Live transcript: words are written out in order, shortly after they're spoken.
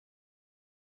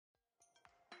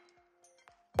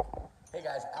Hey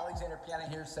guys, Alexander Piana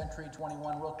here, Century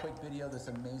 21. Real quick video, this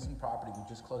amazing property we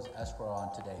just closed escrow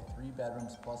on today. 3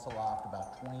 bedrooms plus a loft,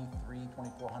 about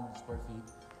 2,400 square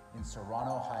feet in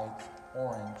Serrano Heights,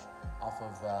 Orange, off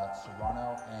of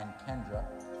Serrano and Kendra.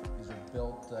 These are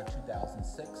built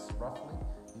 2006, roughly.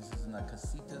 This is in the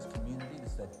Casitas community.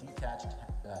 This is a detached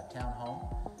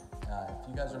townhome. If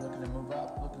you guys are looking to move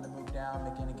up, looking to move down,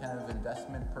 make any kind of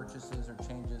investment purchases or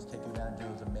changes, take advantage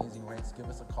of those amazing rates, give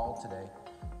us a call today.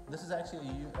 This is actually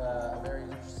a very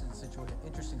interesting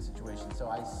situation. So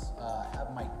I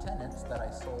have my tenants that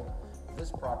I sold this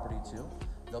property to.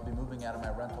 They'll be moving out of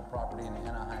my rental property in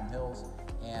Anaheim Hills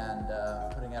and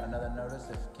putting out another notice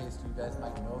in case you guys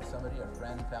might know of somebody, a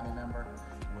friend, family member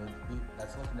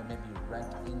that's looking to maybe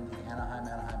rent in the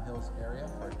Anaheim Hills area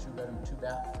for a 2-bedroom,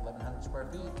 2-bath, 1,100 square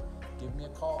feet. Give me a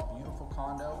call. Beautiful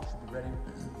condo. Should be ready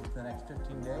for the next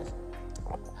 15 days.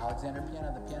 Alexander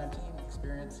Piana, the Piana team,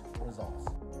 experience results.